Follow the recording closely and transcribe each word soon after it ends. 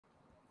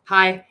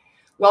Hi,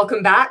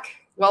 welcome back.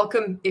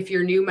 Welcome if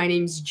you're new. My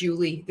name's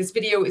Julie. This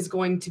video is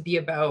going to be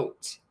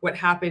about what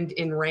happened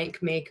in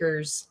Rank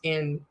Makers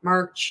in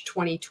March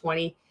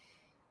 2020,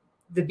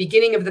 the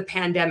beginning of the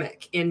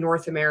pandemic in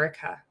North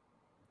America.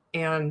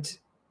 And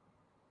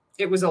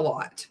it was a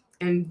lot.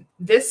 And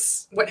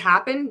what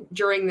happened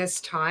during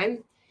this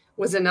time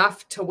was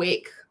enough to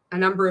wake a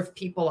number of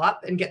people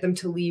up and get them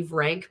to leave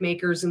Rank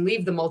Makers and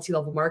leave the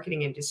multi-level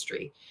marketing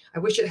industry. I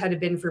wish it had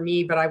been for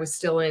me, but I was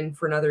still in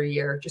for another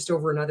year, just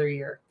over another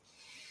year.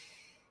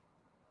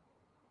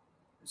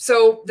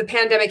 So the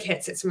pandemic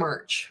hits, it's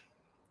March,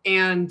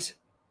 and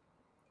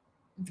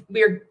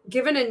we're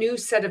given a new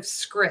set of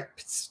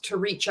scripts to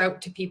reach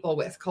out to people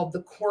with called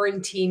the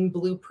Quarantine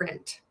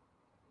Blueprint.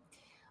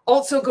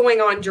 Also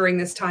going on during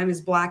this time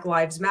is Black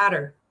Lives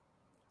Matter.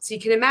 So you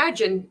can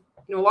imagine,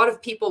 a lot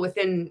of people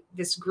within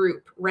this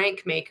group,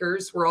 Rank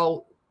Makers, were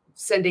all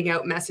sending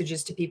out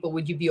messages to people.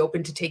 Would you be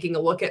open to taking a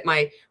look at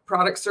my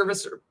product,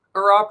 service,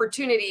 or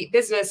opportunity,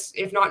 business?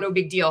 If not, no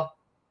big deal.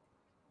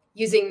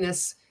 Using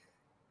this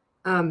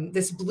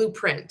this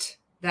blueprint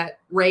that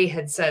Ray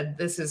had said,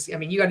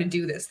 you got to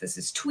do this. This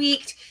is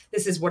tweaked.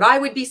 This is what I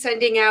would be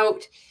sending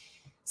out.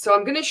 So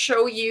I'm going to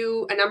show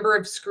you a number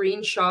of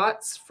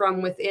screenshots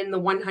from within the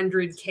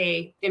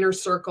 100K Inner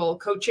Circle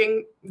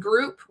coaching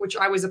group, which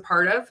I was a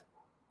part of.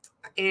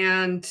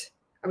 And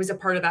I was a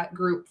part of that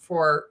group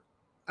for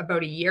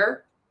about a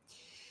year.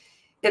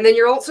 And then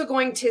you're also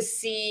going to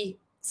see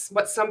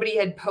what somebody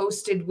had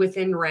posted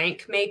within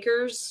Rank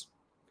Makers,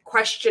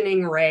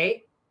 questioning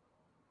Ray,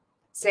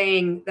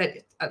 saying that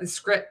the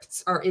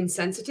scripts are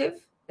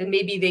insensitive and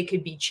maybe they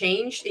could be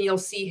changed. And you'll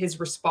see his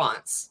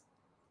response.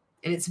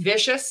 And it's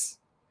vicious.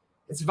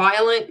 It's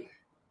violent.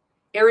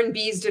 Erin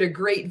Bees did a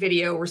great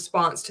video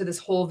response to this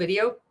whole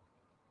video.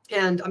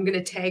 And I'm going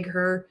to tag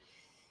her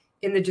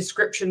in the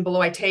description below.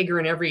 I tag her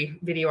in every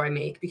video I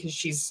make because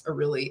she's a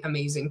really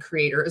amazing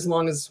creator, as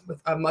long as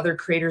with other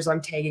creators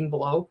I'm tagging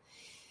below.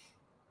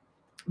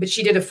 But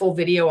she did a full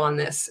video on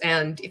this.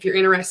 And if you're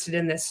interested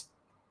in this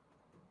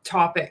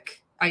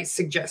topic, I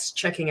suggest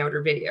checking out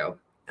her video.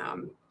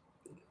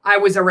 I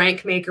was a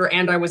Rank Maker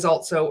and I was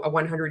also a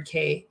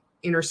 100K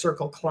Inner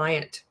Circle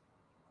client.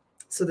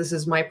 So this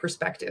is my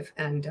perspective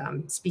and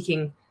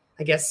speaking,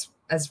 I guess,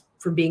 as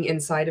from being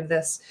inside of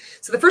this.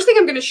 So the first thing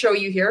I'm going to show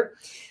you here,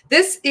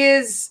 this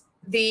is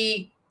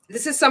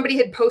somebody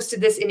had posted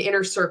this in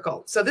Inner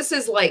Circle. So this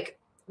is like,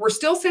 we're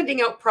still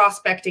sending out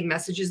prospecting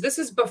messages. This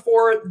is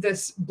before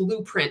this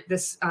blueprint,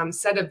 this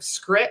set of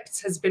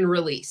scripts has been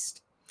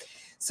released.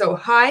 So,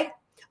 hi,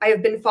 I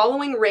have been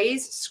following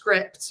Ray's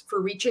scripts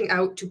for reaching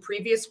out to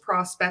previous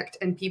prospect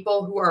and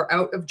people who are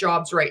out of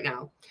jobs right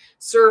now.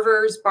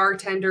 Servers,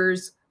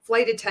 bartenders,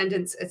 flight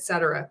attendants,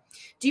 etc.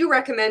 Do you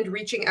recommend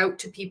reaching out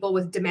to people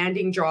with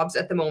demanding jobs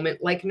at the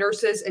moment, like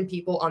nurses and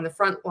people on the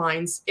front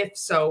lines? If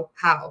so,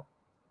 how?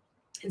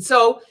 And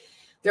so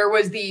there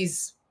was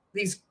this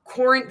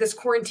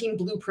quarantine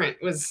blueprint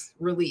was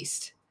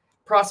released,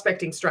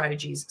 prospecting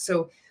strategies.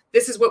 So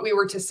this is what we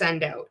were to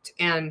send out.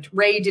 And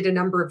Ray did a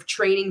number of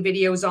training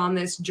videos on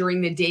this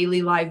during the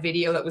daily live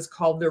video that was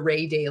called the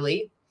Ray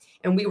Daily.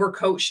 And we were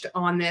coached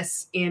on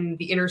this in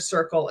the Inner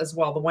Circle as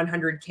well, the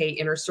 100K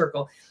Inner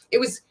Circle. It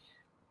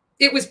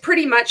was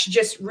pretty much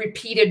just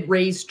repeated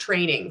Ray's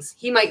trainings.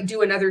 He might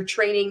do another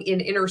training in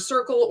Inner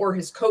Circle, or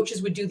his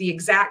coaches would do the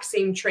exact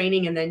same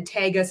training and then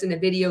tag us in a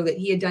video that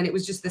he had done. It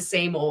was just the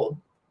same old.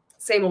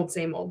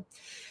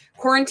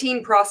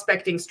 Quarantine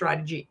prospecting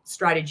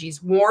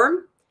strategies.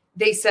 Warm,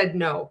 they said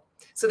no.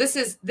 So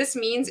this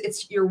means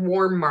it's your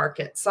warm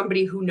market,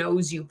 somebody who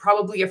knows you,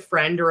 probably a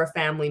friend or a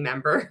family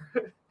member.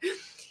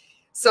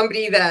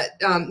 Somebody that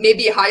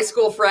maybe a high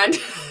school friend,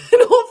 an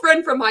old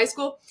friend from high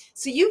school.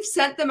 So you've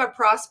sent them a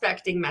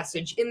prospecting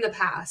message in the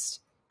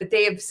past, but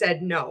they have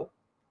said no.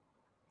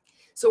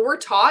 So we're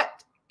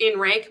taught in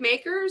Rank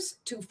Makers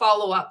to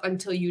follow up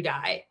until you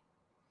die,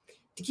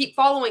 to keep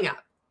following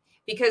up,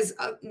 because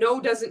no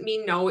doesn't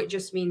mean no. It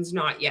just means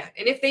not yet.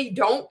 And if they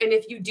don't, and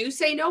if you do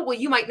say no, well,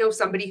 you might know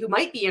somebody who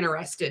might be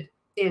interested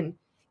in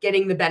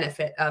getting the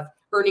benefit of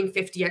earning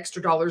 $50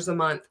 extra a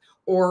month,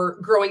 or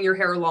growing your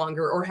hair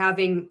longer, or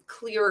having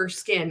clearer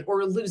skin,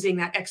 or losing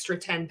that extra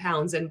 10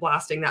 pounds and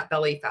blasting that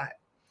belly fat.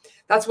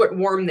 That's what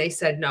warm, they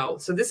said no.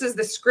 So this is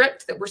the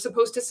script that we're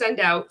supposed to send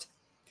out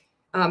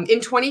in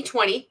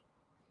 2020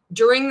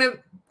 during the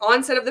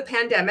onset of the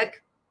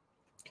pandemic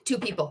to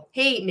people.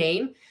 Hey,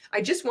 name,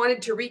 I just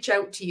wanted to reach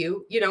out to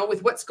you,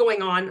 with what's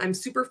going on. I'm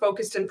super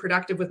focused and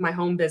productive with my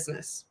home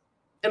business.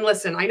 And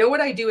listen, I know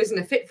what I do isn't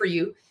a fit for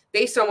you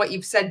based on what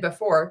you've said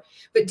before,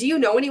 but do you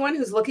know anyone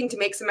who's looking to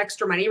make some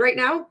extra money right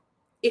now?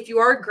 If you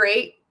are,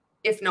 great.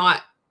 If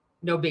not,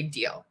 no big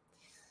deal.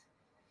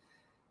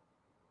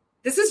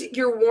 This is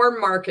your warm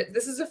market.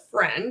 This is a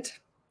friend,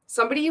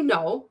 somebody you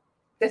know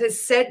that has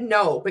said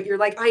no, but you're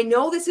like, I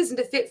know this isn't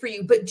a fit for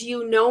you, but do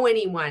you know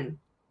anyone?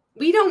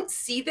 We don't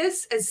see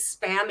this as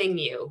spamming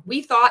you.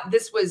 We thought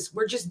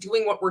we're just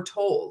doing what we're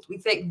told. We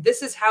think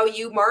this is how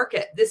you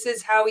market. This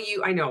is how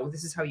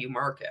you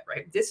market,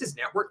 right? This is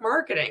network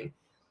marketing.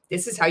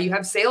 This is how you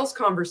have sales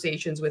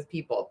conversations with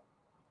people.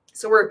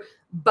 So we're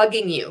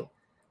bugging you.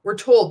 We're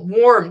told,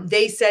 warm,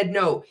 they said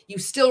no. You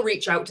still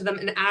reach out to them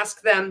and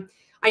ask them,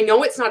 I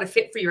know it's not a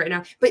fit for you right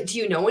now, but do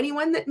you know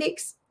anyone that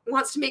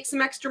wants to make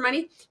some extra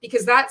money?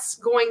 Because that's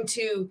going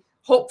to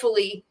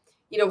hopefully,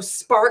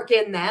 spark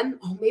in them.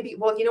 Oh, maybe,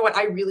 well, you know what?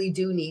 I really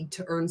do need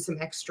to earn some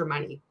extra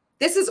money.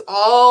 This is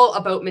all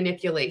about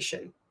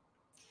manipulation.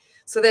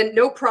 So then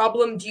no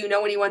problem. Do you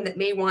know anyone that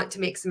may want to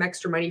make some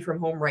extra money from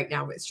home right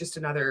now? It's just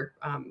another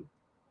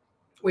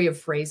way of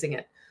phrasing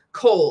it.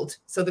 Cold.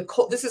 So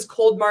this is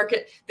cold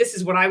market. This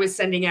is what I was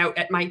sending out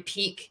at my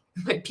peak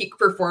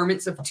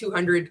performance of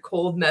 200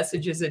 cold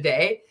messages a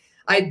day.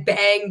 I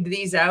banged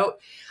these out.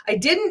 I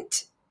think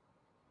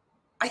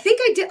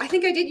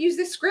I did use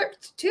this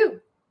script too.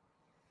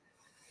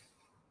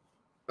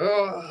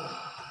 Oh,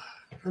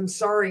 I'm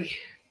sorry.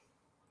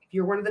 If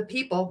you're one of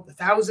the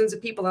thousands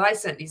of people that I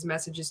sent these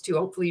messages to,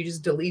 hopefully you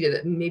just deleted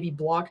it and maybe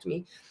blocked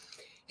me.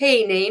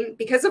 Hey, name,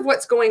 because of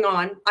what's going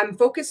on, I'm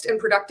focused and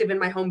productive in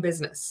my home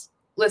business.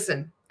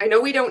 Listen, I know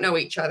we don't know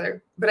each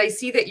other, but I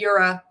see that you're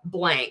a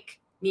blank,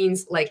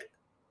 means like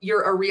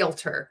you're a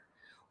realtor,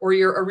 or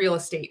you're a real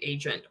estate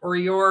agent, or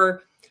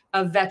you're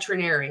a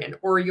veterinarian,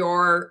 or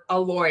you're a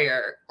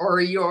lawyer, or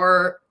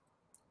you're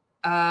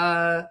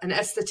an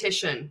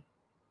esthetician.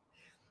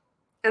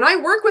 And I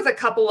work with a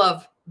couple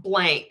of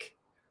blank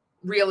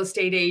real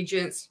estate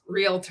agents,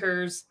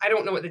 realtors. I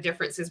don't know what the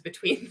difference is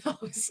between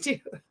those two.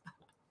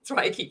 That's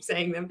why I keep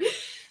saying them.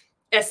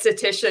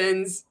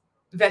 Estheticians,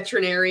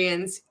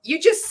 veterinarians.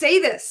 You just say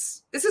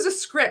this. This is a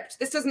script.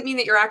 This doesn't mean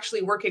that you're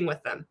actually working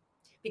with them,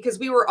 because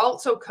we were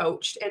also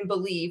coached and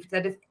believed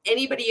that if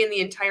anybody in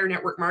the entire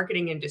network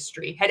marketing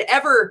industry had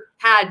ever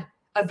had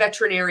a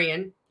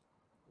veterinarian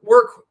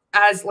work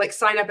as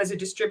sign up as a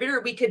distributor,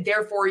 we could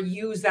therefore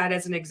use that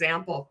as an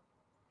example.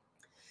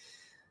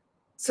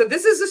 So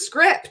this is a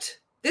script.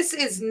 This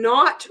is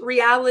not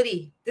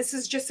reality. This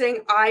is just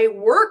saying I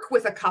work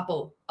with a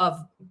couple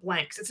of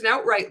blanks. It's an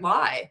outright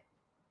lie.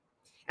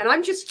 And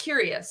I'm just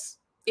curious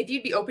if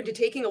you'd be open to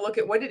taking a look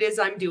at what it is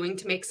I'm doing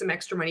to make some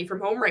extra money from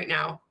home right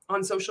now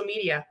on social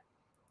media.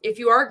 If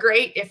you are,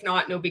 great. If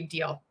not, no big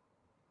deal.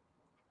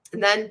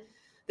 And then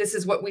this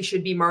is what we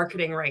should be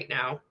marketing right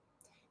now.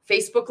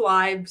 Facebook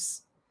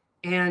Lives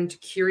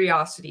and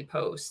curiosity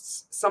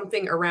posts,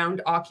 something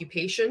around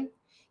occupation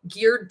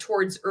geared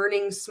towards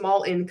earning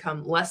small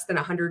income, less than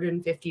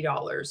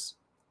 $150.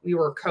 We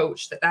were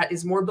coached that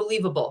is more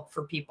believable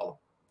for people.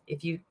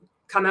 If you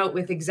come out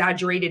with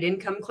exaggerated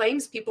income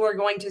claims, people are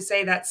going to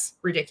say that's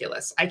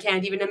ridiculous. I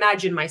can't even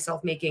imagine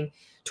myself making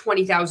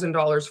 $20,000,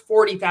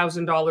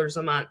 $40,000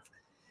 a month.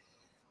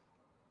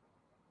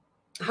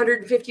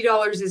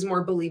 $150 is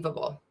more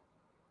believable.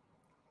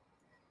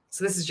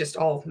 So this is just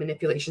all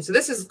manipulation. So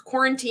this is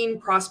quarantine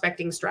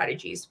prospecting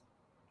strategies.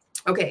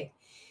 Okay.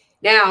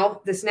 Now,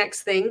 this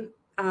next thing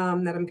that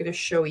I'm going to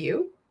show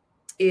you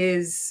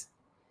is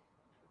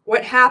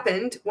what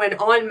happened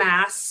when en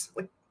masse,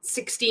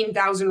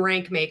 16,000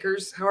 rank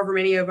makers, however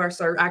many of us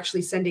are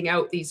actually sending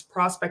out these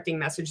prospecting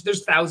messages.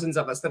 There's thousands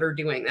of us that are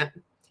doing that.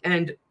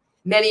 And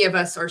many of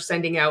us are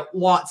sending out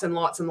lots and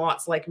lots and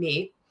lots like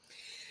me.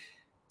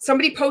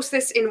 Somebody posts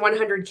this in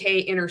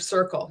 100K inner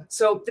circle.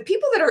 So the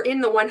people that are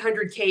in the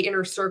 100K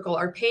inner circle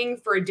are paying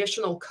for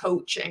additional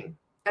coaching,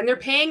 and they're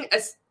paying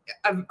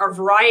a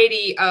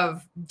variety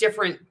of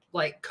different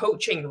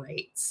coaching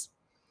rates.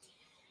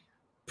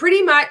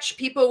 Pretty much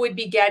people would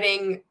be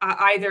getting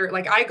either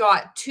I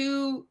got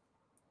 2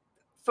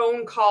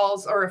 phone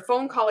calls or a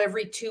phone call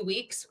every 2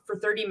 weeks for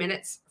 30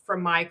 minutes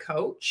from my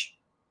coach.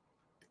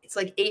 It's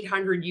like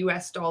 $800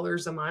 US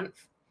a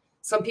month.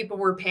 Some people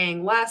were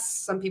paying less.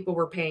 Some people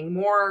were paying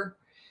more.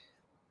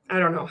 I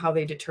don't know how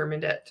they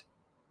determined it.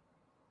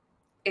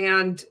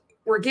 And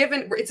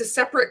it's a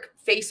separate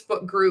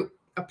Facebook group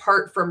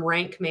apart from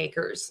rank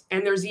makers.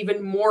 And there's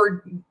even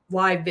more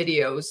live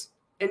videos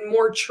and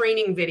more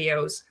training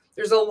videos.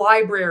 There's a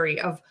library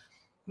of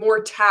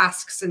more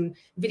tasks and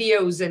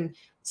videos and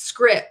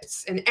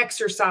scripts and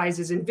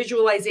exercises and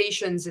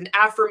visualizations and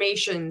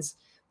affirmations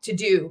to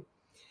do.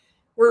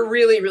 We're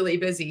really, really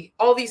busy.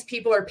 All these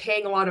people are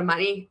paying a lot of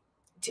money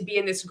to be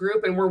in this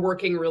group, and we're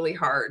working really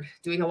hard,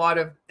 doing a lot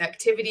of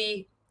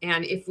activity.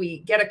 And if we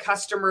get a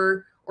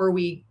customer or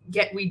we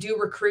do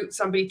recruit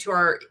somebody to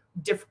our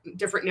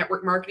different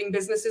network marketing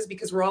businesses,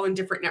 because we're all in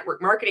different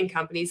network marketing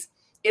companies,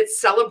 it's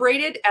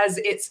celebrated as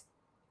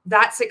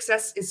that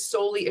success is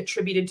solely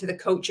attributed to the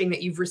coaching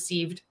that you've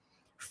received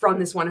from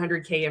this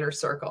 100K inner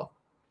circle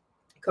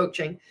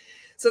coaching.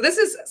 So this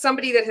is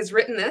somebody that has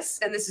written this,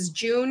 and this is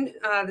June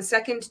the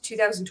 2nd,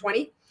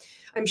 2020.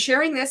 I'm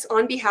sharing this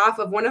on behalf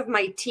of one of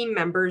my team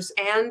members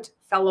and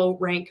fellow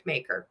rank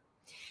maker.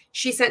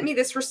 She sent me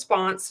this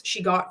response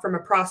she got from a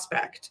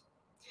prospect.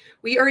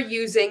 We are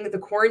using the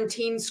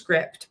quarantine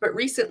script, but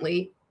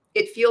recently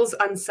it feels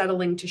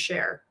unsettling to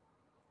share.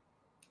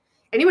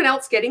 Anyone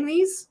else getting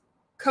these?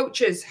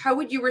 Coaches, how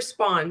would you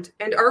respond?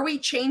 And are we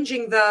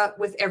changing the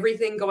 "with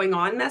everything going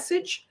on"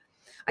 message?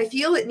 I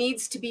feel it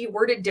needs to be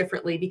worded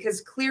differently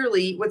because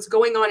clearly what's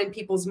going on in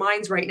people's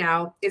minds right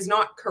now is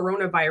not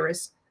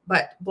coronavirus,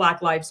 but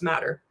Black Lives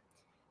Matter.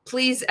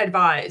 Please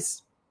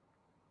advise.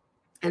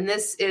 And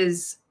this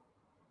is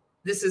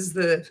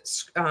the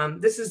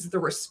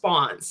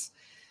response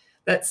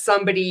that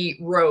somebody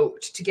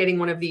wrote to getting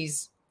one of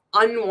these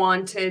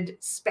unwanted,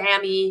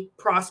 spammy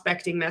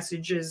prospecting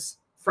messages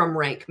from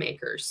rank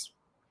makers.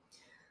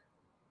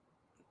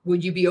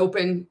 Would you be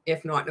open?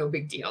 If not, no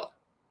big deal.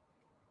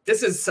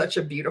 This is such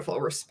a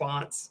beautiful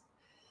response.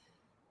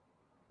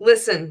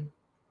 Listen,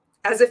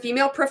 as a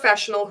female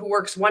professional who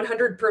works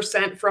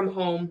 100% from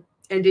home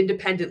and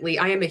independently,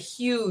 I am a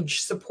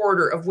huge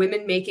supporter of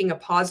women making a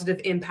positive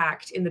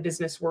impact in the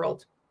business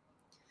world.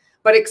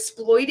 But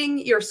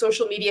exploiting your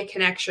social media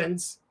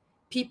connections,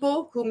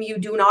 people whom you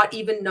do not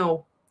even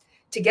know,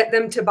 to get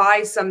them to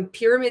buy some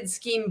pyramid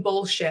scheme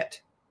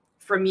bullshit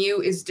from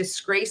you is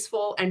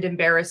disgraceful and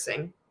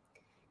embarrassing.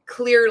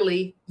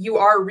 Clearly, you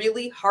are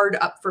really hard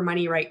up for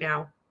money right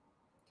now.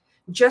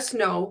 Just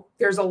know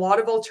there's a lot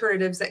of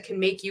alternatives that can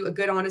make you a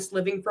good, honest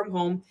living from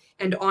home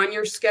and on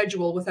your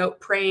schedule without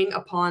preying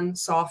upon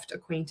soft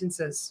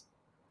acquaintances.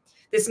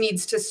 This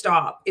needs to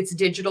stop. It's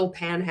digital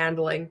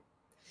panhandling.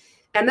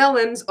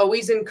 MLMs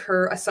always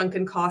incur a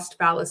sunken cost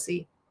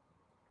fallacy.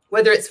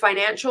 Whether it's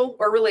financial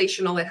or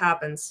relational, it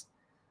happens.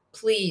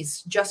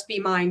 Please just be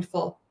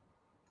mindful.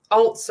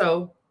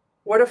 Also,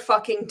 what a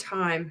fucking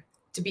time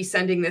to be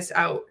sending this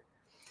out.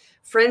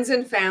 Friends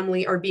and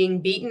family are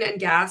being beaten and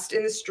gassed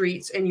in the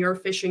streets, and you're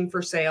fishing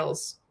for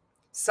sales.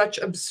 Such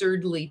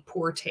absurdly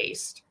poor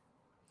taste.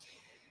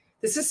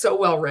 This is so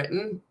well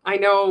written. I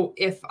know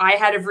if I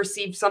had have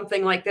received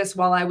something like this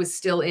while I was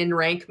still in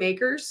rank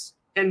makers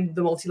and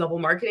the multi-level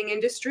marketing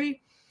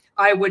industry,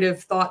 I would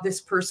have thought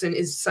this person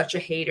is such a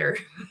hater.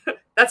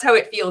 That's how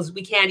it feels.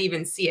 We can't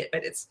even see it,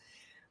 but it's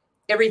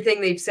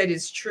everything they've said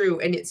is true.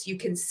 And you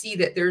can see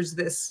that there's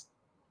this,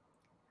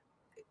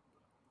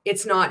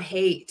 it's not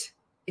hate.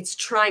 It's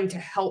trying to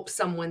help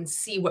someone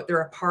see what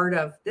they're a part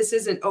of. This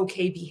isn't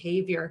okay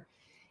behavior.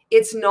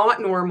 It's not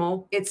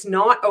normal. It's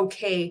not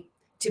okay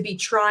to be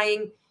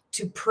trying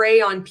to prey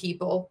on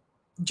people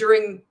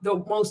during the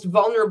most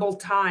vulnerable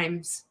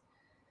times.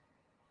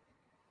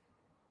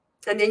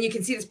 And then you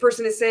can see this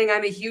person is saying,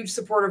 I'm a huge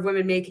supporter of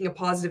women making a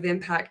positive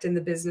impact in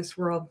the business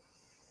world.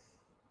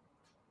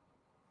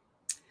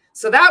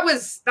 So that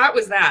was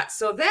that.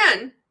 So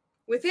then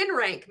within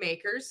rank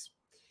makers,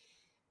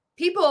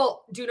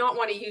 people do not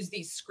want to use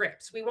these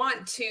scripts. We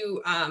want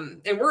to,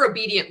 and we're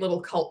obedient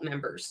little cult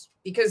members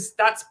because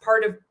that's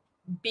part of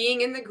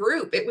being in the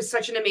group. It was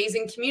such an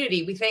amazing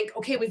community. We think,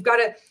 okay, we've got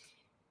to,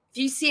 if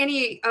you see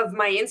any of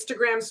my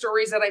Instagram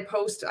stories that I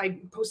posted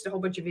a whole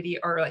bunch of video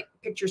or like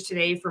pictures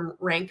today from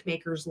Rank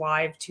Makers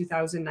Live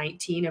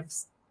 2019 of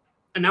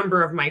a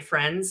number of my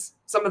friends.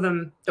 Some of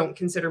them don't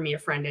consider me a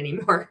friend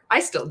anymore. I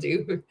still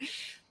do.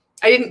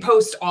 I didn't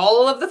post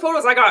all of the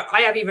photos.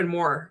 I have even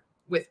more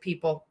with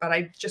people, but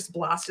I just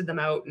blasted them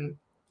out, and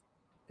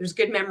there's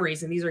good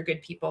memories, and these are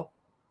good people.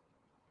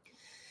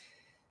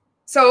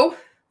 So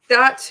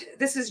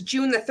this is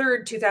June the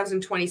 3rd,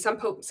 2020.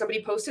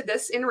 Somebody posted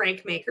this in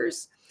Rank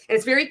Makers, and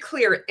it's very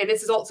clear, and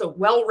this is also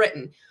well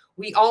written.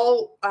 We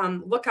all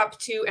look up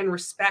to and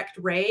respect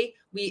Ray.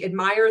 We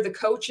admire the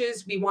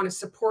coaches. We want to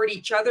support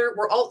each other.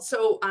 We're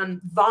also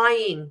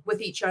vying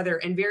with each other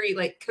and very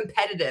like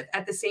competitive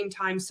at the same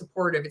time,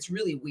 supportive. It's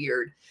really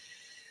weird.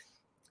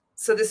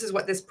 So this is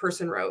what this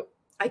person wrote.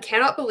 I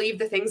cannot believe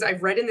the things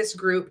I've read in this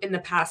group in the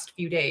past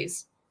few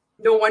days.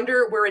 No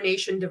wonder we're a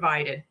nation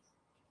divided.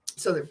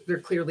 So they're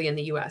clearly in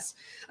the US.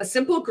 A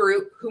simple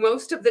group who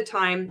most of the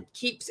time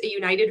keeps a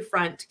united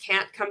front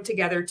can't come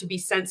together to be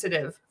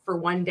sensitive for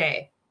one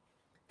day.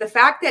 The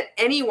fact that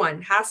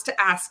anyone has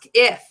to ask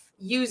if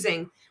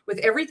using with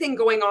everything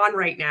going on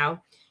right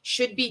now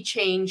should be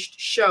changed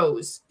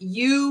shows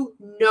you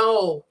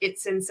know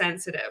it's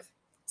insensitive.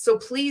 So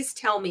please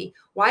tell me,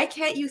 why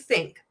can't you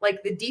think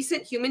like the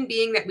decent human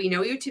being that we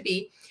know you to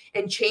be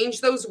and change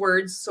those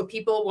words so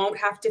people won't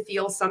have to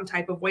feel some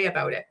type of way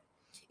about it?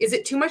 Is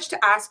it too much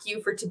to ask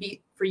you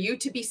for you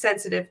to be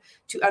sensitive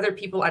to other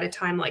people at a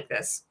time like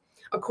this?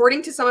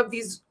 According to some of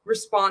these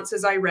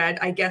responses I read,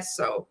 I guess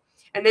so.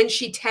 And then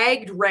she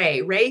tagged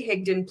Ray. Ray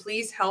Higdon,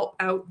 please help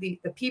out the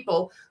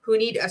people who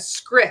need a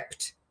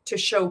script to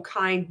show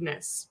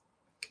kindness.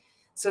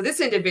 So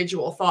this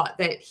individual thought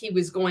that he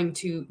was going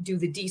to do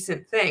the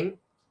decent thing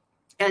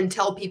and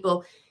tell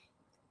people,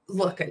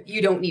 look,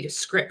 you don't need a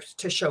script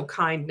to show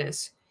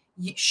kindness.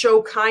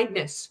 Show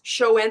kindness,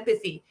 show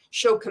empathy,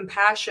 show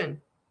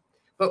compassion.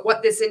 But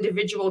what this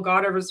individual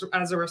got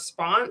as a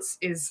response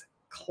is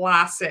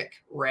classic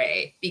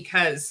Ray,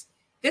 because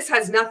this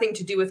has nothing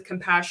to do with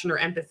compassion or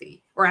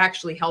empathy or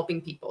actually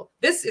helping people.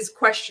 This is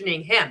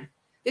questioning him.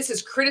 This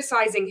is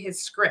criticizing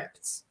his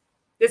scripts.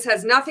 This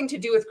has nothing to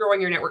do with growing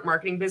your network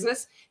marketing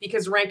business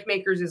because Rank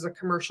Makers is a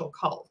commercial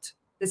cult.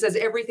 This has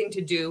everything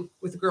to do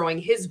with growing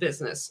his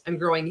business and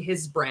growing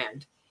his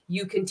brand.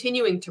 You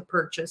continuing to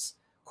purchase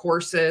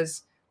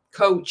courses,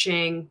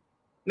 coaching,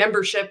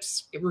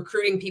 memberships,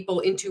 recruiting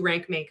people into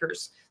rank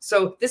makers.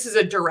 So this is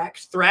a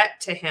direct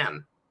threat to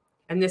him.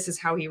 And this is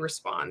how he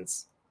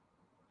responds.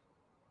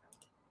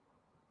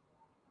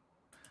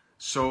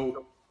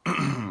 So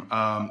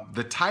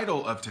the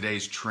title of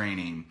today's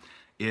training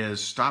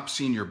is Stop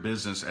Seeing Your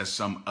Business as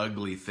Some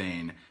Ugly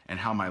Thing and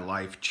How My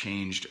Life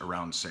Changed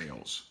Around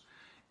Sales.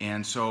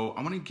 And so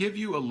I want to give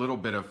you a little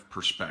bit of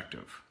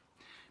perspective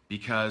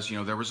because, you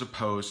know, there was a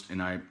post,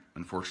 and I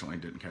unfortunately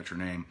didn't catch her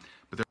name,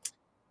 but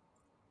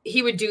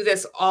he would do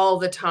this all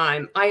the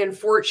time. I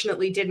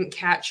unfortunately didn't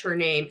catch her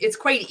name. It's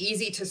quite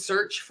easy to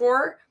search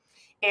for,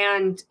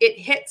 and it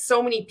hit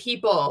so many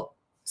people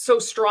so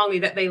strongly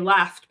that they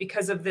left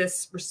because of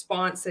this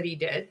response that he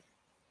did.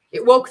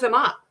 It woke them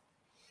up.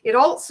 It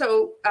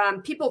also,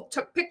 people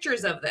took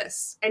pictures of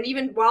this, and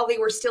even while they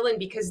were still in,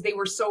 because they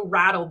were so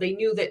rattled, they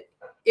knew that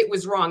it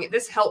was wrong.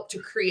 This helped to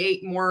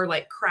create more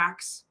like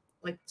cracks,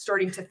 like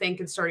starting to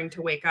think and starting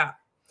to wake up.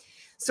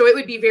 So it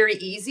would be very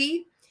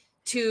easy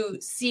to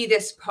see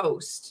this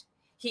post.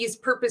 He's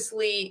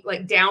purposely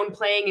like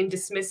downplaying and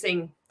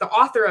dismissing the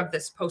author of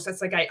this post.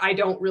 That's like, I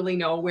don't really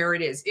know where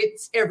it is.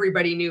 It's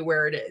everybody knew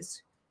where it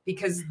is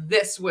because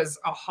this was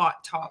a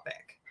hot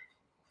topic.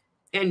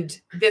 And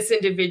this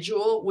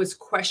individual was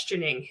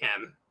questioning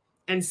him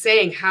and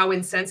saying how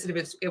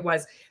insensitive it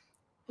was.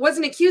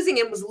 Wasn't accusing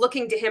him, was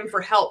looking to him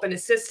for help and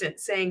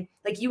assistance, saying,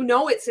 like, you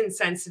know, it's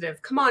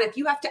insensitive. Come on, if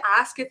you have to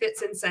ask if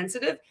it's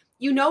insensitive,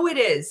 you know it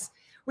is.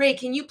 Ray,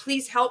 can you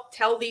please help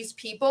tell these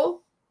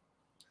people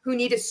who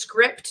need a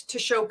script to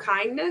show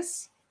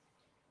kindness?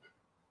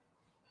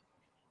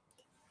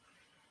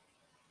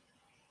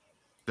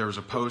 There's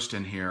a post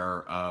in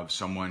here of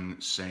someone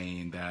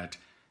saying that,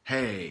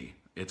 hey,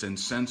 it's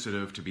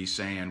insensitive to be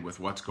saying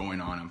with what's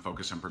going on, I'm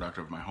focused and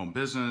productive of my home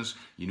business.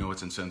 You know,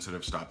 it's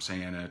insensitive. Stop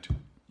saying it.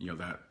 You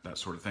know, that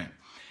sort of thing.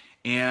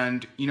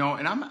 And, you know,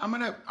 and I'm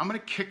gonna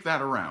kick that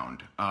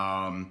around.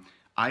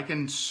 I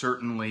can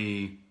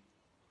certainly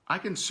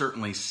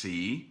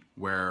see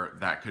where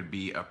that could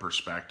be a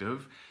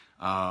perspective.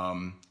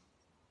 You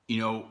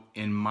know,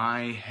 in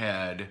my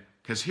head,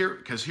 because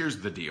here's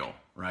the deal,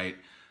 right?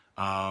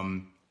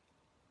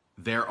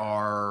 There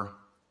are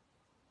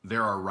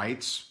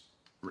rights.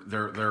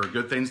 There are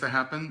good things that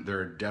happen. There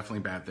are definitely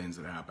bad things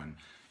that happen.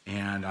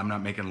 And I'm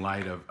not making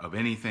light of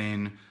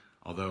anything,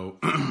 although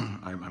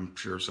I'm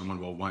sure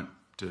someone will want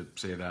to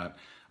say that.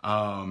 You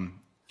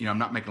know, I'm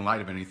not making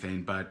light of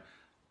anything, but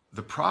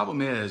the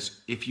problem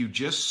is if you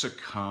just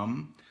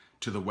succumb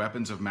to the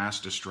weapons of mass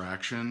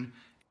distraction.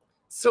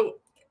 So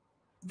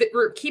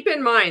keep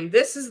in mind,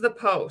 this is the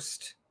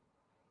post.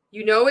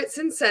 You know it's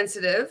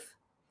insensitive.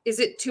 Is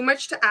it too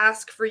much to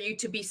ask for you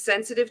to be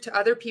sensitive to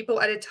other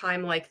people at a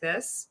time like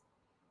this?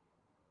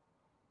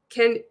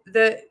 Can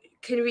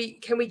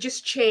we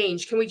just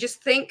change? Can we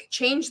just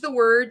change the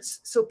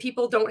words so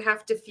people don't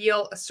have to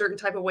feel a certain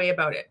type of way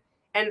about it?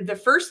 And the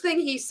first thing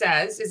he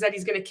says is that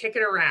he's going to kick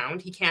it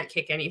around. He can't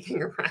kick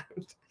anything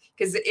around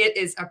because it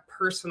is a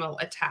personal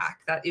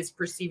attack that is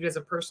perceived as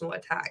a personal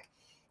attack.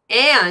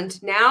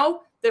 And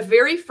now the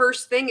very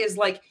first thing is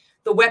like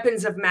the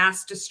weapons of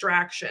mass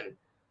distraction.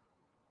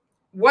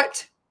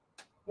 What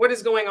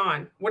is going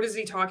on? What is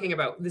he talking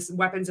about? This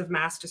weapons of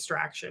mass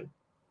distraction.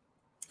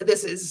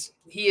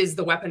 He is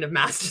the weapon of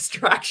mass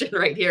distraction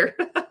right here.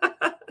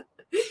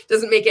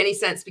 Doesn't make any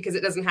sense because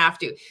it doesn't have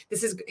to.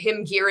 This is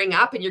him gearing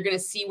up, and you're going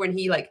to see when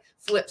he like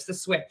flips the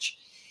switch.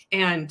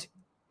 And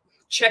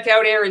check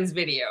out Erin's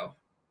video.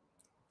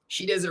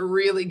 She does a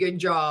really good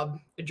job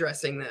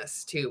addressing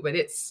this too. But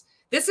this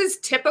is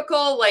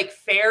typical, like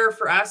fair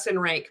for us in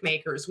rank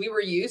makers. We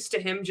were used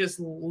to him just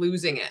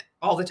losing it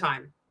all the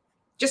time,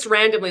 just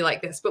randomly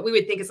like this. But we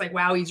would think it's like,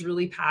 wow, he's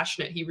really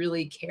passionate. He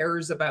really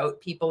cares about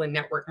people in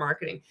network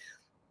marketing.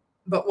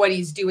 But what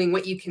he's doing,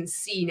 what you can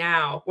see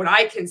now, what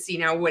I can see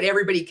now, what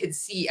everybody could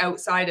see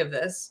outside of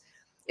this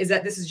is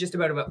that this is just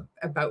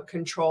about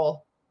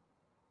control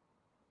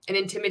and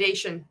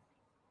intimidation.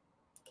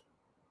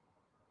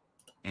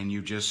 And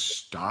you just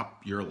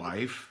stop your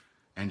life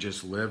and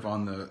just live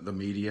on the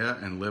media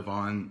and live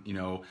on, you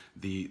know,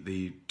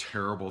 the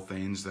terrible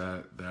things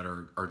that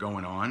are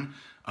going on,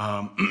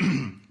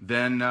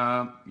 then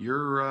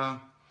you're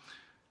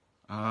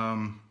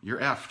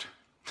effed.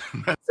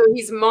 So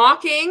he's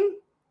mocking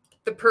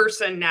the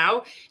person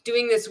now,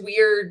 doing this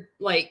weird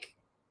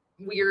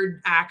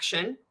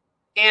action,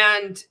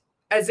 and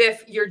as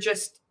if you're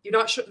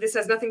not sure. This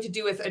has nothing to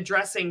do with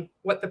addressing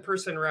what the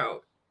person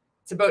wrote.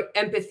 It's about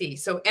empathy.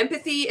 So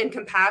empathy and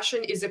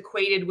compassion is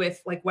equated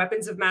with like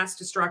weapons of mass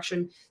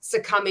destruction,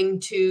 succumbing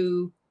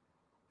to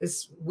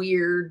this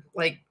weird,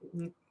 like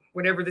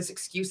whatever this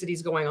excuse that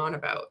he's going on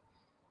about.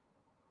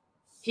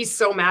 He's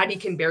so mad he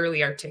can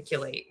barely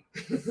articulate.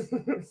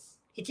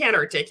 He can't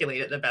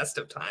articulate at the best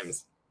of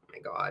times. Oh my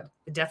God.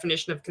 The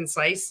definition of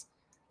concise,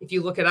 if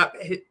you look it up,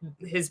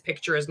 his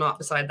picture is not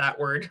beside that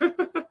word.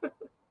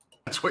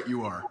 That's what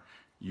you are.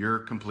 You're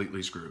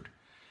completely screwed.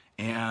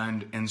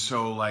 And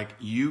so like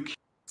you.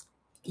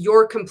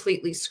 you're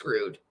completely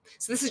screwed.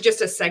 So this is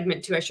just a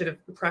segment too. I should have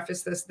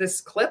prefaced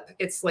this clip.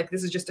 It's like,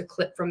 this is just a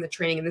clip from the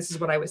training, and this is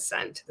what I was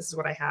sent. This is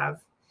what I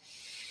have.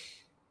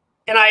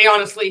 And I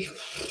honestly,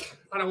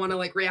 I don't want to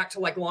like react to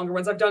like longer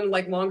ones. I've done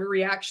like longer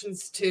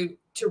reactions to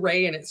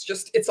Ray, and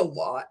it's a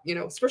lot, you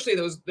know, especially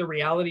the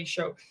reality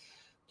show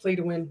Play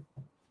to Win,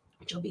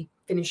 which I'll be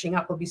finishing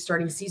up. I'll be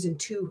starting season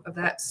 2 of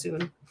that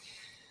soon.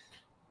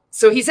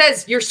 So he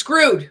says, you're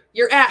screwed,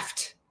 you're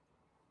effed,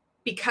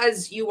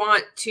 because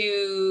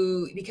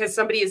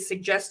somebody is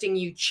suggesting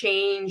you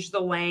change the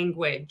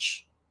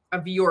language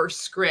of your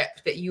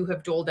script that you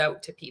have doled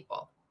out to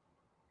people.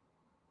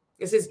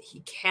 He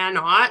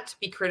cannot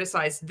be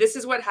criticized. This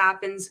is what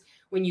happens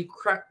when you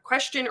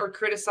question or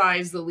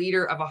criticize the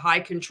leader of a high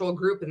control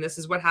group. And this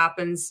is what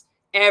happens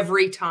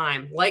every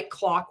time, like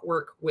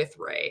clockwork with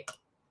Ray.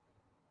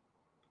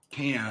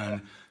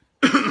 You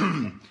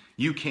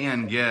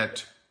can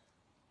get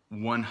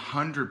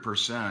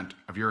 100%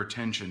 of your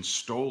attention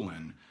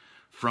stolen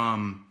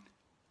from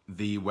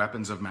the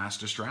weapons of mass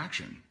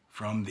distraction,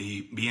 from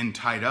the being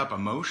tied up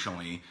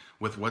emotionally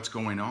with what's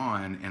going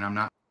on.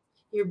 And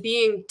you're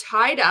being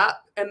tied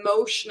up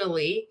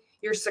emotionally.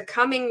 You're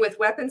succumbing with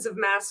weapons of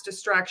mass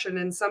distraction.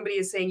 And somebody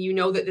is saying, you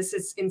know, that this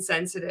is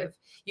insensitive.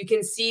 You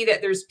can see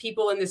that there's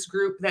people in this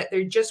group that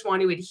they just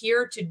want to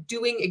adhere to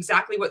doing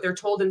exactly what they're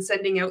told and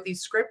sending out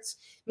these scripts.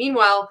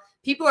 Meanwhile,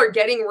 people are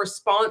getting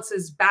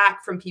responses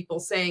back from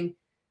people saying,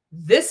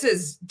 this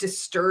is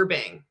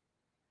disturbing.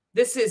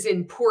 This is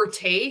in poor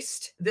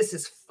taste. This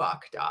is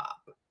fucked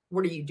up.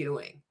 What are you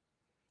doing?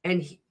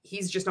 And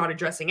he's just not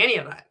addressing any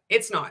of that.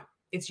 It's not.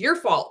 It's your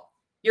fault.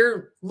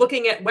 You're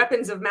looking at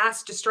weapons of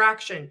mass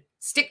distraction.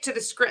 Stick to the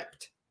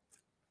script.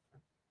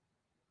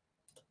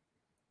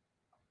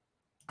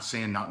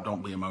 Saying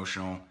don't be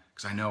emotional,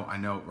 because I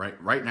know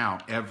right now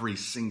every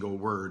single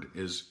word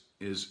is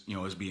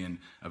being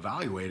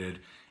evaluated,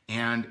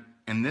 and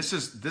this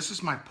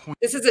is my point.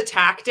 This is a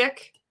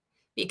tactic,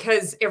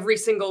 because every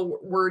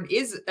single word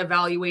is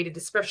evaluated,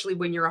 especially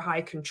when you're a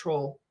high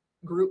control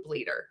group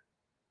leader,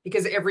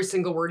 because every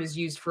single word is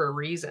used for a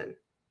reason.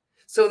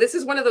 So this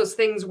is one of those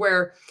things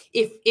where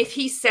if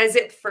he says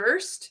it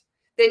first,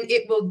 then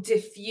it will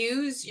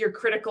diffuse your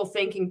critical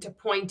thinking to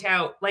point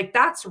out, like,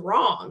 that's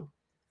wrong.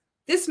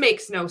 This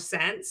makes no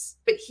sense,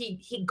 but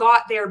he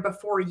got there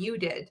before you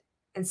did.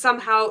 And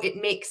somehow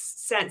it makes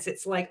sense.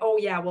 It's like, oh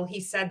yeah, well, he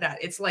said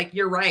that. It's like,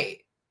 you're right.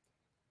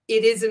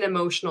 It is an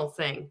emotional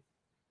thing.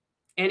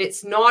 And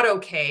it's not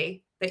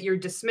okay that you're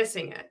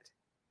dismissing it.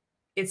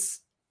 It's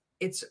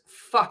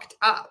fucked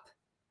up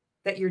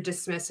that you're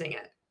dismissing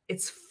it.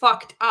 It's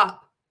fucked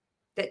up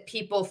that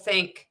people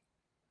think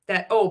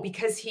that, oh,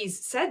 because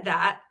he's said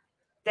that,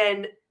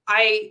 then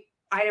I'm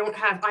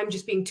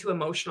just being too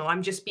emotional.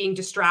 I'm just being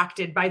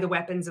distracted by the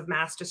weapons of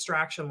mass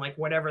distraction, like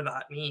whatever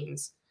that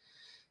means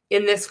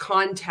in this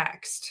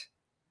context.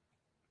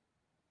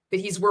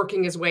 That he's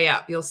working his way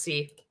up. You'll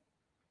see.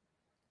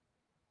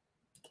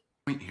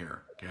 Point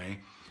here, okay,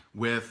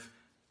 with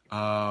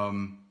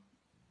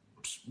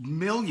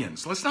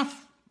millions. Let's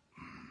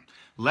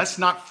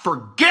not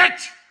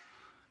forget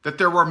that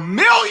there were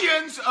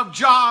millions of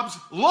jobs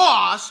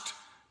lost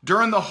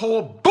during the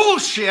whole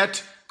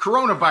bullshit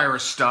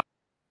coronavirus stuff.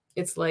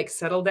 It's like,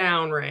 settle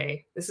down,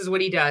 Ray. This is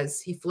what he does.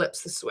 He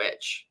flips the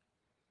switch.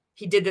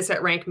 He did this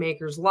at Rank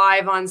Makers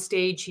Live on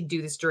stage. He'd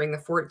do this during the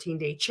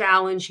 14-day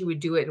challenge. He would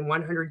do it in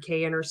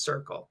 100K Inner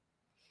Circle.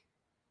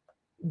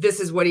 This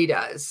is what he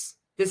does.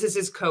 This is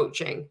his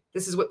coaching.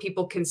 This is what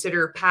people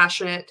consider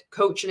passionate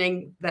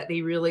coaching, that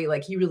they really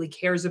like, he really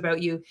cares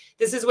about you.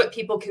 This is what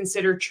people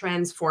consider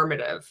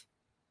transformative.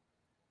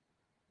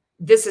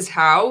 This is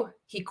how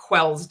he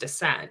quells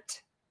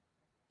dissent,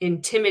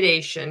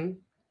 intimidation,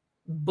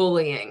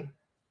 bullying.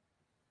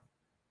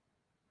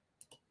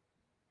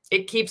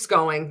 It keeps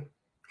going.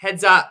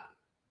 Heads up.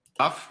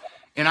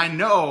 And I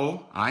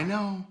know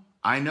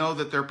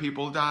that there are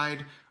people who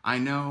died. I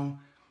know,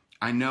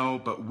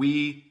 but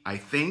I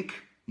think,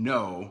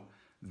 know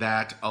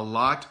that a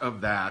lot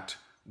of that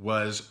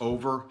was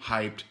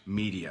overhyped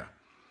media.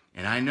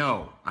 And I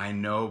know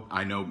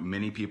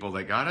many people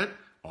that got it.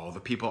 All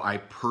the people I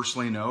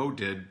personally know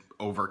did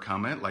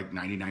overcome it, like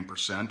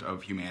 99%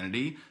 of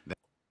humanity.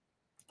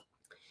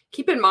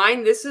 Keep in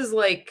mind, this is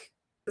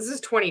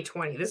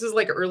 2020. This is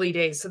like early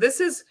days. So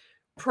this is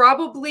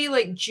probably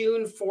like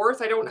June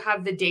 4th. I don't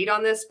have the date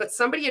on this, but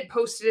somebody had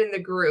posted in the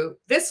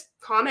group. This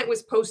comment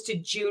was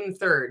posted June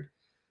 3rd.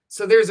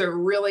 So there's a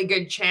really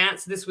good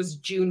chance this was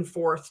June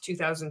 4th,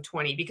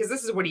 2020, because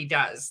this is what he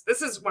does.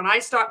 This is when I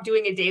stopped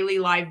doing a daily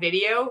live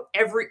video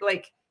every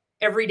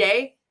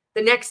day.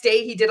 The next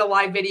day he did a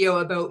live video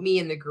about me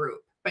in the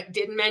group, but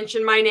didn't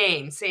mention my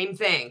name. Same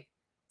thing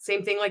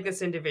like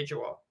this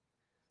individual.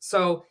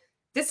 So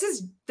this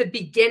is the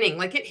beginning.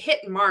 Like, it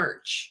hit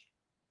March,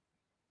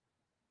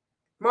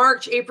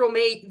 April,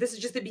 May. This is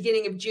just the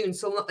beginning of June.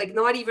 So like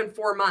not even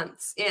 4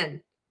 months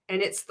in,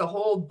 and it's the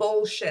whole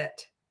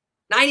bullshit.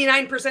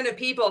 99% of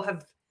people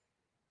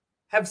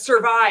have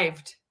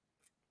survived.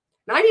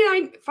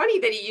 99. Funny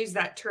that he used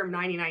that term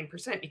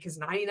 99%, because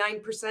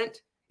 99%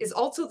 is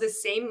also the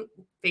same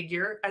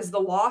figure as the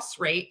loss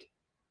rate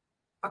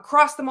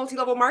across the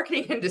multi-level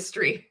marketing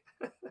industry.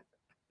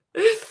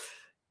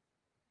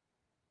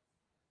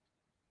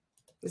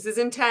 This is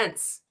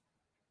intense.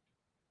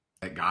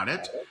 I got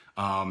it.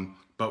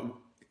 But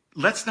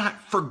let's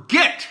not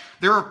forget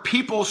there are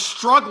people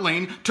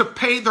struggling to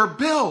pay their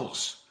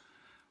bills.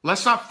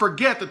 Let's not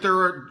forget that there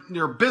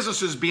are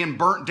businesses being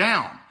burnt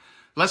down.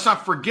 Let's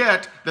not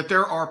forget that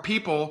there are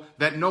people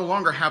that no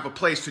longer have a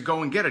place to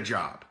go and get a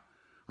job,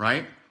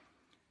 right?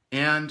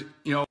 And,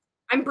 you know,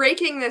 I'm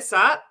breaking this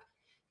up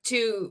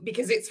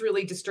because it's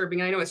really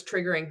disturbing. I know it's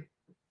triggering.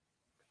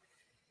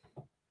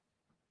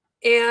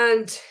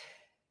 And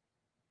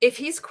if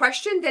he's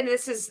questioned, then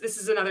this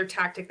is another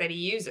tactic that he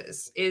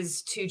uses,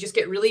 is to just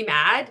get really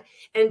mad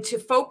and to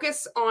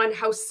focus on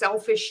how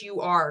selfish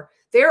you are.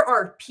 There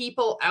are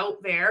people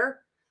out there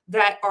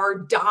that are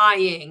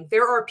dying.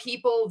 There are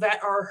people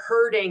that are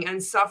hurting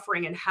and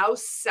suffering. And how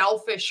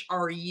selfish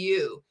are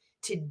you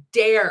to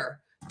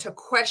dare to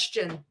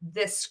question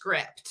this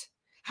script?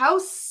 How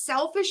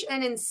selfish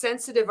and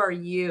insensitive are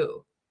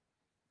you?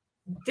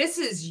 This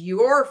is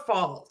your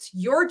fault.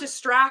 You're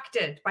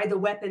distracted by the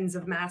weapons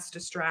of mass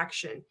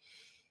distraction.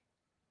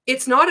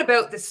 It's not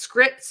about the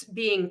script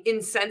being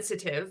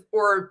insensitive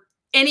or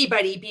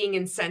anybody being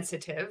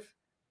insensitive.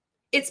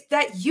 It's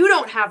that you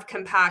don't have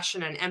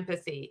compassion and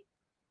empathy,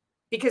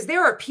 because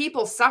there are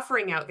people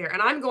suffering out there,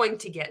 and I'm going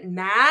to get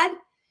mad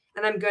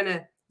and I'm going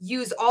to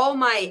use all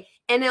my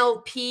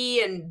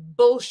NLP and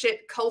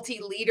bullshit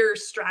culty leader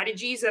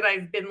strategies that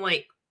I've been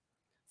like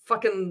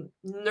fucking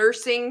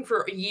nursing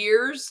for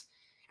years.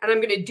 And I'm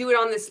going to do it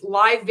on this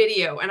live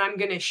video, and I'm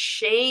going to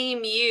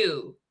shame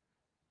you.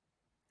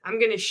 I'm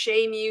going to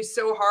shame you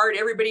so hard.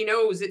 Everybody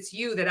knows it's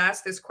you that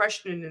asked this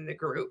question in the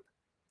group.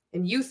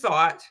 And you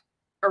thought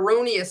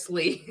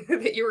erroneously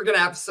that you were going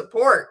to have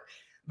support.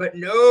 But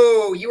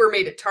no, you were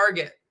made a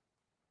target,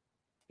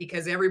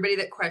 because everybody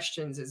that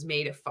questions is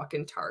made a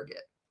fucking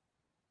target.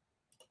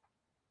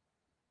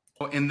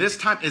 In this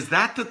time, is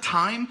that the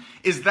time?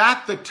 Is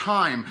that the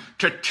time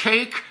to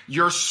take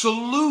your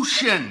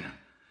solution?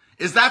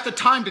 Is that the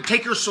time to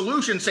take your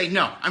solution and say,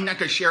 no, I'm not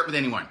going to share it with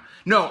anyone.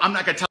 No, I'm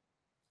not going to tell.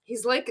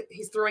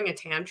 He's throwing a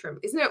tantrum.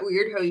 Isn't that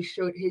weird how he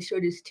showed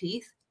his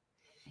teeth?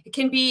 It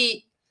can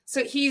be.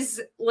 So he's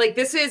like,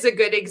 this is a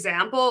good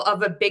example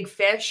of a big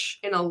fish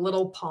in a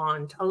little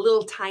pond, a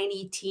little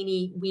tiny,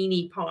 teeny,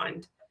 weeny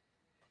pond.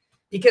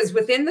 Because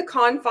within the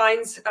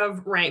confines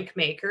of rank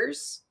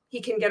makers,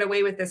 he can get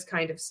away with this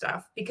kind of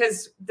stuff,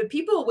 because the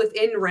people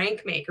within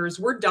rank makers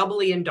were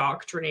doubly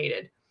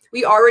indoctrinated.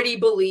 We already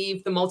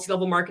believe the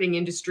multi-level marketing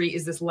industry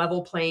is this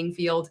level playing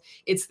field.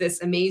 It's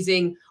this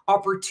amazing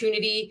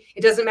opportunity.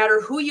 It doesn't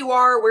matter who you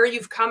are, where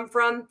you've come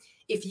from.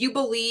 If you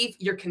believe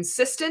you're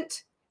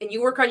consistent and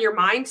you work on your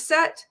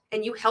mindset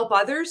and you help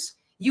others,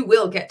 you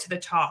will get to the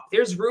top.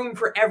 There's room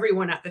for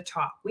everyone at the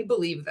top. We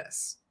believe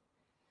this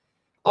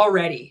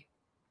already.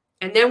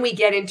 And then we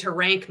get into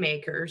rank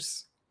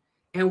makers,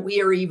 and we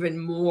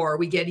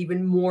get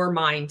even more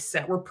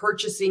mindset. We're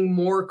purchasing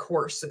more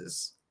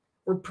courses.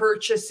 We're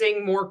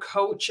purchasing more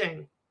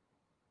coaching.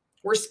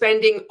 We're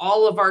spending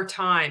all of our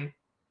time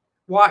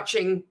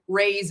watching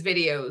Ray's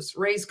videos,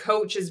 Ray's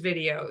coach's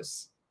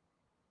videos,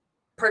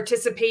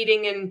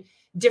 participating in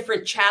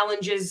different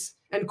challenges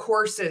and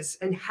courses,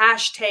 and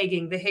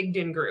hashtagging the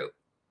Higdon group.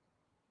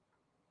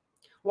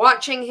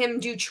 Watching him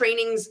do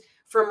trainings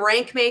from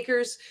rank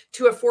makers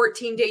to a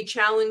 14-day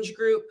challenge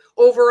group,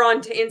 over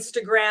onto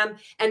Instagram,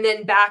 and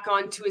then back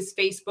onto his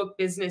Facebook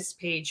business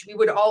page. We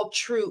would all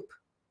troop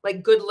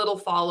like good little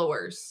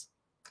followers.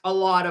 A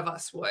lot of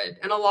us would,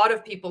 and a lot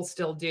of people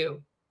still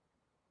do.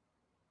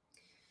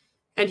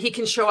 And he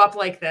can show up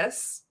like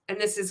this,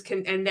 and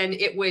and then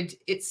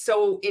it's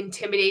so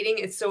intimidating,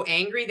 it's so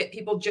angry that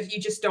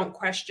you just don't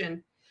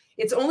question.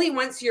 It's only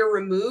once you're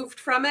removed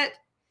from it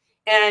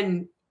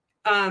and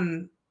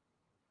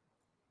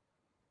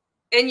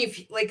you've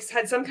like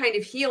had some kind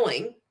of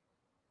healing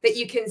that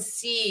you can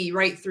see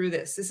right through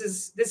this. This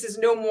is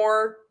no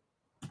more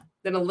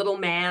than a little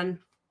man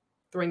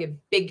throwing a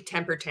big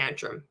temper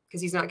tantrum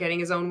because he's not getting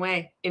his own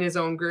way in his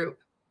own group.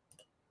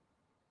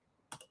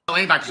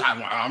 I'm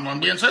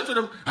being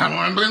sensitive.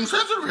 I'm being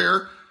sensitive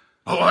here.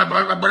 Oh, I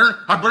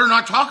better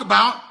not talk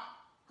about,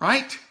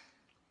 right?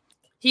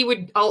 He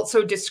would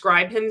also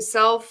describe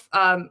himself,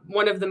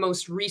 one of the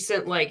most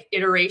recent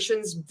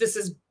iterations. This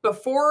is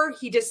before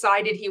he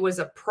decided he was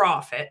a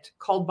prophet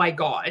called by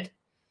God,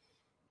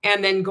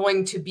 and then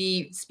going to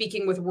be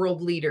speaking with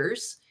world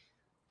leaders.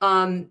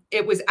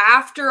 It was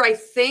after, I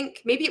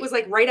think, maybe it was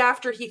like right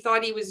after he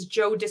thought he was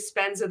Joe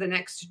Dispenza, the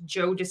next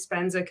Joe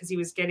Dispenza, because he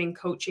was getting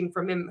coaching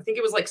from him. I think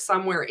it was like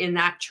somewhere in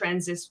that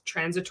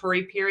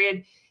transitory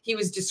period. He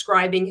was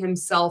describing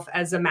himself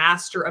as a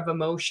master of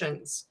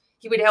emotions.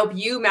 He would help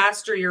you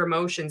master your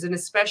emotions, and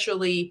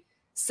especially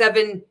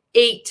 7,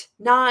 8,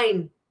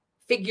 9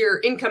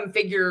 income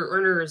figure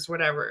earners,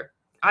 whatever.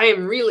 I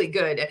am really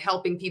good at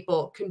helping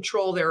people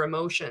control their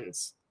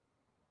emotions.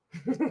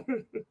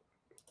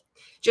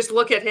 Just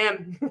look at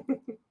him.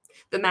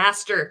 The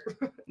master,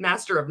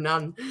 master of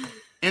none.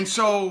 And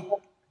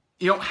so,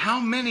 how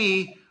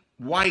many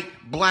white,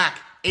 black,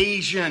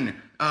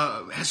 Asian,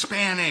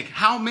 Hispanic,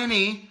 how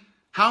many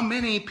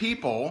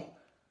people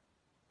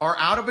are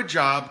out of a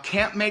job,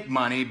 can't make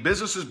money,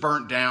 business is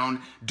burnt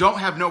down, don't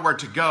have nowhere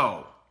to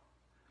go?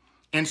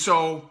 And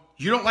so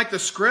you don't like the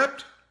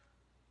script?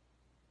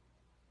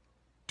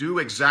 Do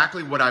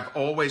exactly what I've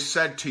always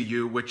said to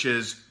you, which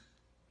is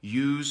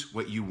use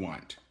what you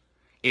want.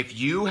 If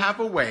you have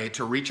a way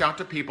to reach out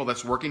to people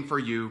that's working for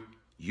you,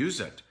 use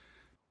it.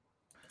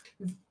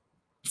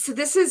 So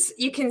this is,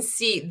 you can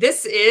see,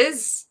 this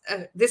is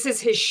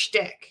his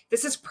shtick.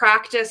 This is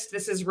practiced.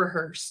 This is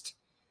rehearsed.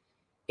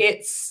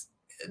 It's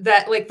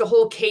that, like, the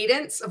whole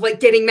cadence of like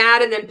getting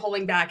mad and then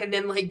pulling back and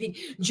then like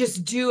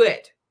just do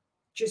it.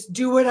 Just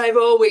do what I've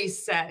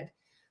always said.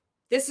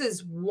 This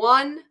is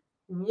one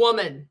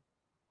woman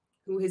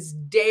who has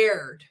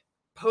dared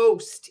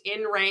post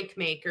in Rank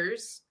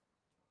Makers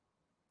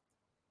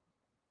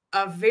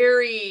a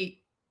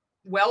very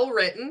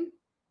well-written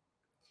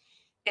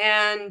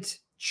and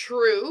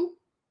true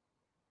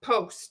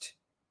post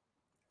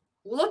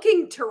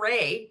looking to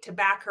Ray to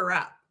back her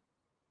up.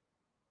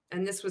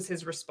 And this was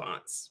his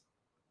response.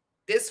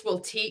 This will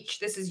teach.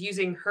 This is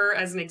using her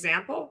as an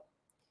example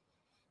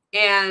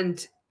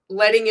and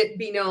letting it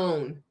be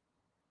known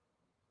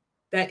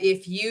that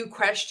if you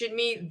question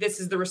me, this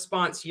is the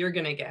response you're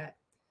going to get.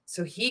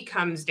 So he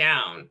comes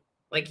down,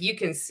 like you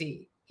can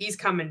see, he's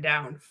coming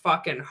down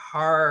fucking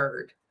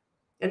hard.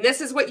 And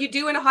this is what you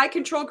do in a high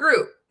control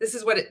group. This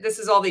is what this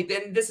is all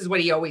this is what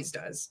he always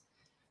does.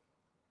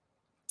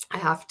 I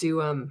have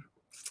to,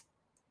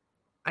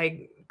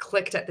 I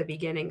clicked at the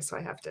beginning, so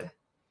I have to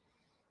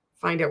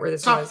find out where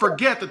this is. Not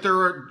forget that there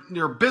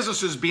are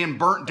businesses being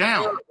burnt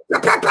down.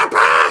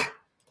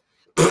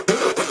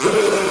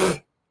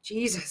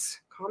 Jesus,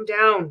 calm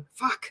down.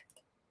 Fuck.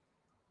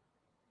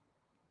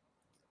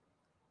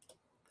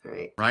 All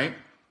right. Right?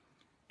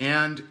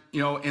 And,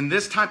 in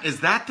this time, is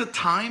that the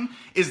time?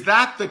 Is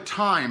that the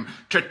time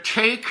to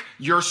take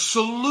your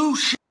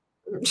solution?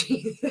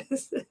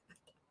 Jesus.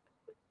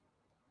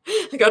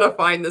 I gotta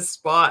find this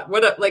spot.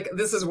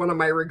 This is one of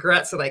my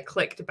regrets that I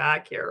clicked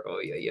back here. Oh,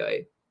 yeah.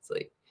 It's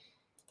like,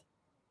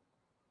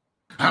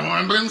 I don't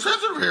want to be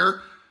insensitive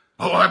here.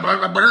 Oh, I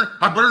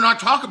better not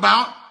talk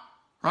about,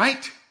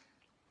 right?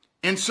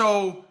 And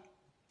so,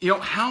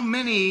 how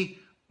many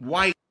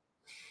white...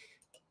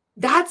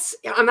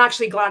 I'm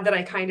actually glad that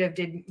I kind of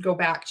did go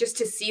back just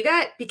to see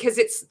that, because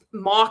it's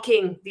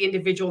mocking the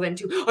individual then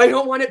too. I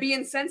don't want to be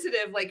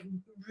insensitive, like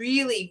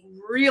really,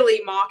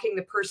 really mocking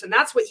the person.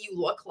 That's what you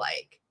look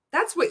like.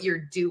 That's what you're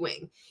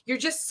doing. You're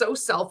just so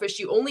selfish.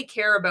 You only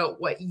care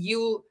about what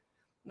you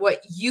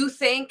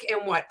think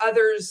and what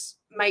others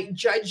might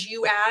judge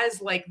you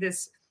as, like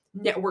this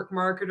network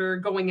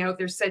marketer going out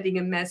there sending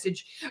a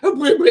message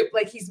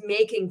like he's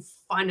making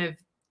fun of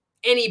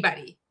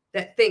anybody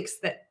that thinks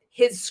that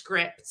his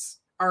scripts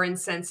are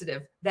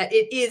insensitive, that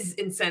it is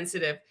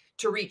insensitive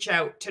to reach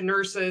out to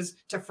nurses,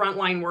 to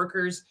frontline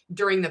workers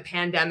during the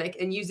pandemic,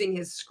 and using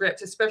his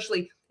script,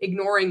 especially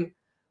ignoring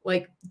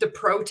like the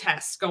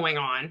protests going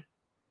on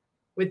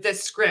with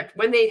this script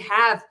when they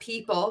have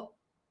people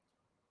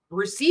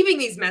receiving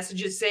these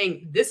messages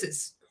saying this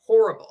is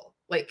horrible.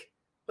 Like,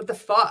 what the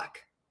fuck?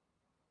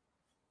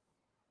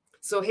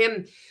 So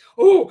him,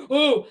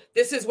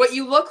 this is what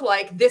you look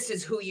like. This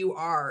is who you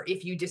are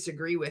if you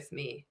disagree with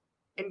me.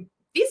 And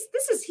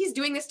he's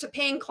doing this to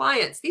paying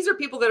clients. These are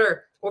people that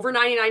are over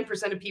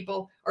 99% of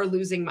people are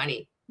losing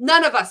money.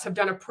 None of us have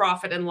done a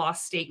profit and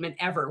loss statement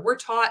ever. We're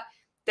taught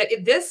that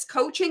this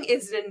coaching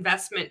is an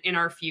investment in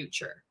our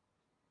future.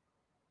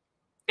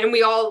 And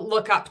we all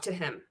look up to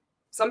him.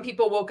 Some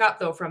people woke up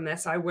though from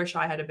this. I wish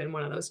I had been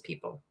one of those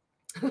people,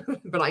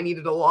 but I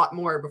needed a lot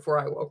more before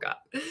I woke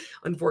up,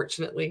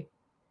 unfortunately.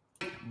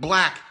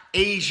 Black,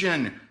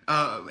 Asian,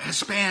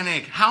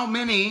 Hispanic, how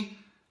many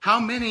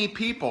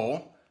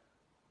people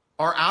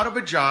are out of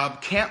a job,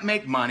 can't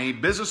make money,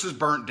 business is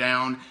burnt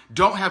down,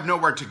 don't have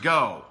nowhere to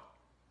go?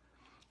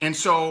 And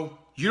so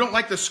you don't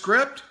like the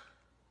script?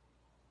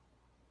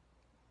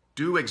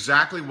 Do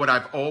exactly what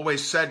I've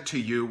always said to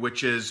you,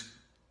 which is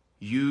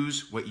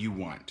use what you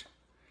want.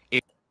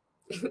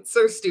 It's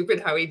so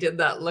stupid how he did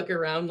that look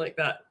around like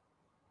that.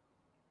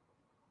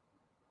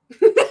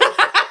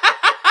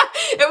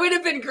 It would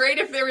have been great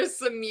if there was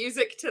some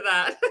music to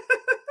that.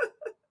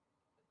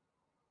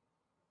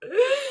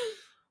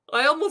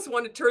 I almost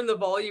want to turn the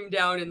volume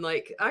down and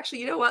like, actually,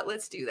 you know what?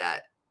 Let's do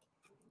that.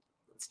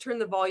 Let's turn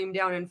the volume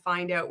down and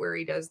find out where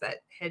he does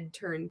that head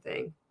turn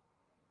thing.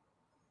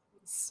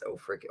 It's so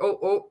freaking,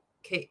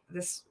 okay,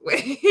 this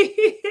way.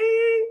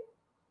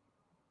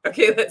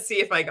 Okay, let's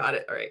see if I got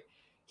it. All right.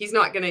 He's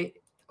not going to,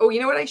 you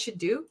know what I should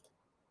do?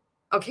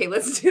 Okay,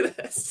 let's do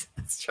this.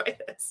 Let's try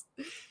this.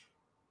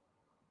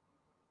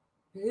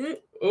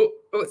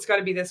 It's got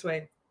to be this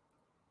way.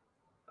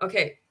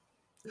 Okay.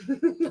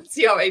 Let's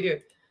see how I do.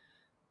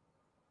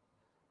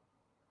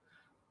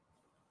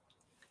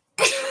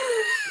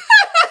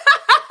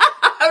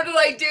 How did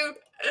I do?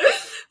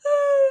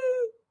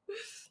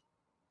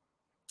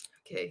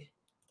 Okay.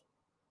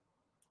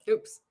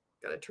 Oops.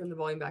 Got to turn the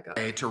volume back up.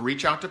 To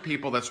reach out to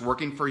people that's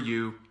working for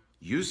you,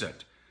 use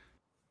it.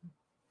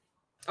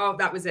 Oh,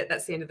 that was it.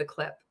 That's the end of the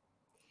clip.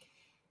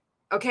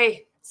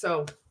 Okay.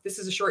 So this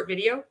is a short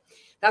video.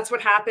 That's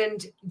what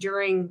happened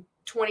during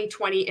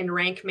 2020 in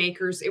rank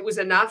makers. It was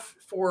enough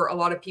for a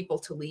lot of people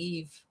to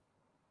leave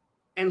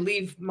and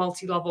leave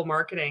multi-level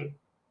marketing.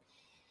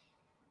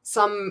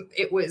 Some,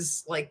 it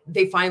was like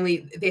they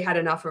had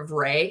enough of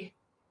Ray,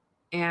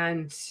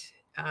 and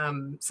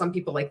some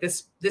people like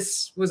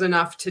this was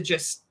enough to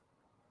just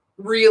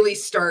really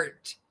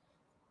start,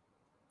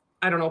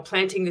 I don't know,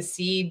 planting the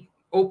seed,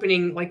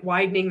 opening, like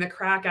widening the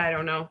crack. I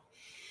don't know.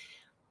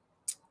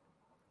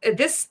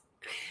 This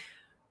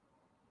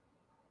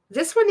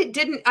one, it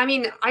didn't. I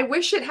mean, I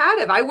wish it had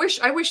have. I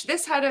wish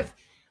this had have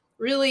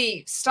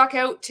really stuck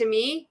out to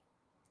me.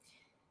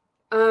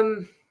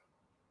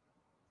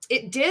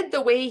 It did,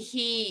 the way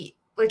he,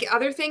 like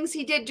other things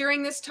he did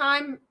during this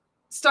time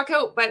stuck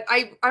out. But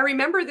I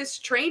remember this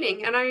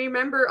training, and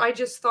I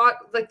just thought,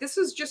 like, this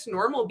is just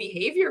normal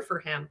behavior for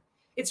him.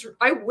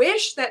 I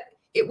wish that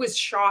it was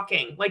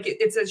shocking. Like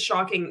it's as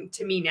shocking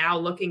to me now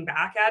looking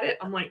back at it.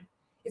 I'm like,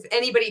 if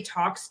anybody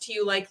talks to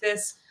you like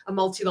this, a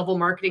multi-level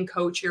marketing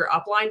coach, your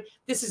upline,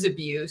 this is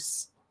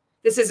abuse.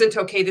 This isn't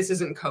okay. This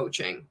isn't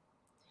coaching.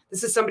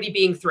 This is somebody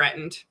being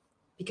threatened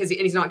because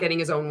he's not getting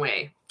his own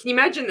way. Can you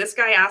imagine this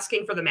guy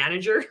asking for the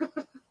manager?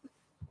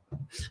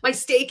 My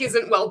steak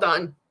isn't well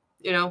done.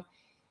 You know,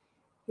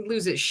 he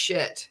loses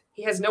shit.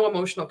 He has no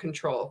emotional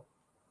control.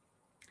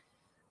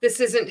 This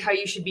isn't how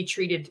you should be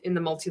treated in the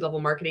multi-level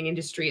marketing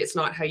industry. It's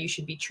not how you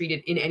should be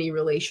treated in any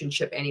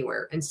relationship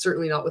anywhere, and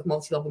certainly not with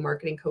multi-level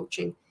marketing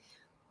coaching.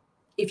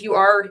 If you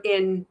are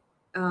in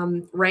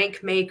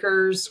rank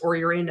makers, or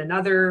you're in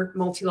another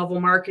multi-level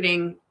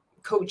marketing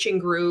coaching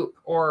group,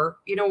 or,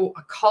 you know,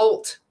 a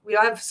cult, we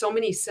have so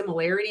many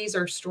similarities,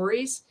 our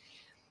stories.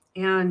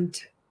 And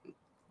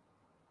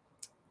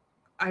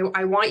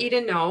I want you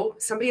to know,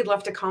 somebody had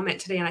left a comment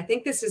today, and I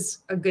think this is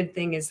a good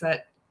thing, is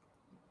that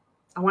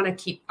I want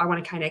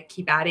to kind of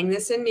keep adding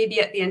this in, maybe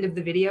at the end of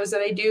the videos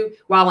that I do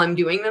while I'm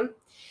doing them,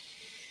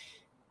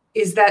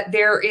 is that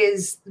there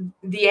is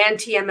the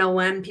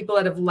anti-MLM people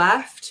that have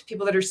left,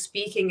 people that are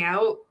speaking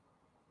out.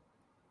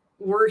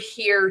 We're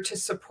here to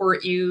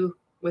support you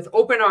with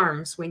open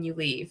arms when you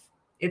leave.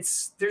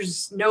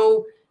 There's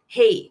no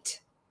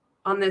hate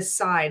on this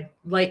side,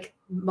 like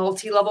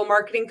multi-level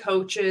marketing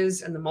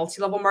coaches and the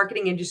multi-level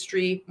marketing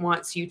industry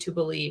wants you to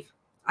believe.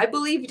 I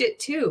believed it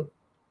too,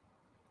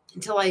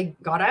 until I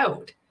got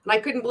out. And I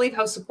couldn't believe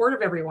how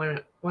supportive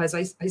everyone was.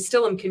 I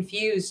still am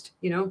confused.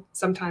 You know,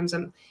 sometimes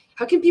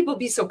how can people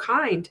be so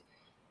kind?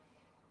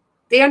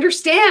 They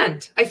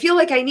understand. I feel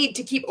like I need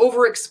to keep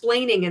over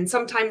explaining. And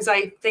sometimes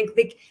I think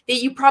that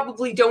you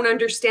probably don't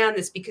understand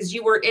this because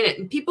you were in it.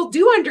 And people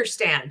do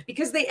understand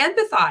because they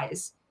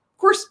empathize. Of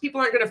course, people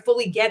aren't going to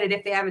fully get it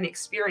if they haven't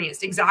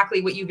experienced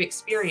exactly what you've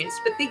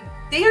experienced, but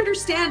they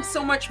understand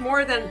so much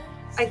more than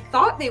I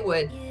thought they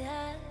would.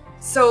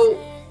 So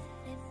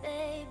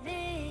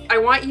I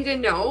want you to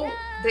know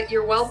that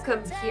you're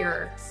welcome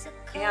here.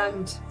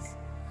 And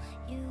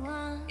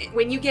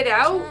when you get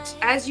out,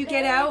 as you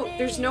get out,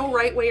 there's no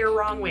right way or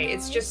wrong way.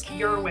 It's just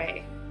your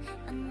way.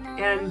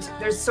 And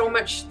there's so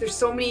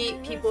many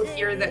people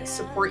here that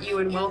support you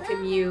and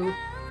welcome you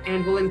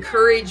and will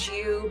encourage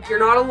you. You're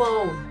not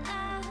alone.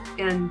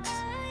 And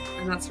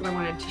that's what I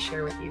wanted to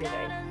share with you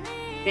today.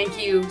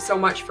 Thank you so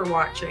much for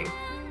watching.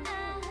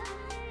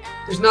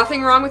 There's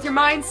nothing wrong with your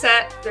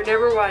mindset. There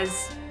never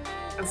was.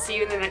 I'll see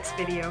you in the next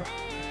video.